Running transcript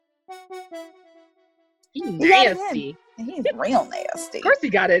He's He got it nasty. in. He's real nasty. Of course he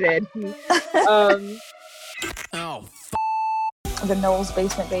got it in. The Knowles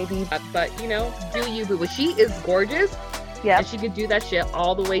basement baby. But, you know, do you, boo. She is gorgeous. Yeah. And she could do that shit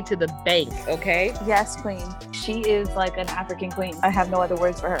all the way to the bank, okay? Yes, queen. She is like an African queen. I have no other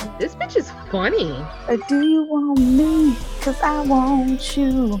words for her. This bitch is funny. Do you want me? Cause I want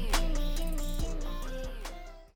you.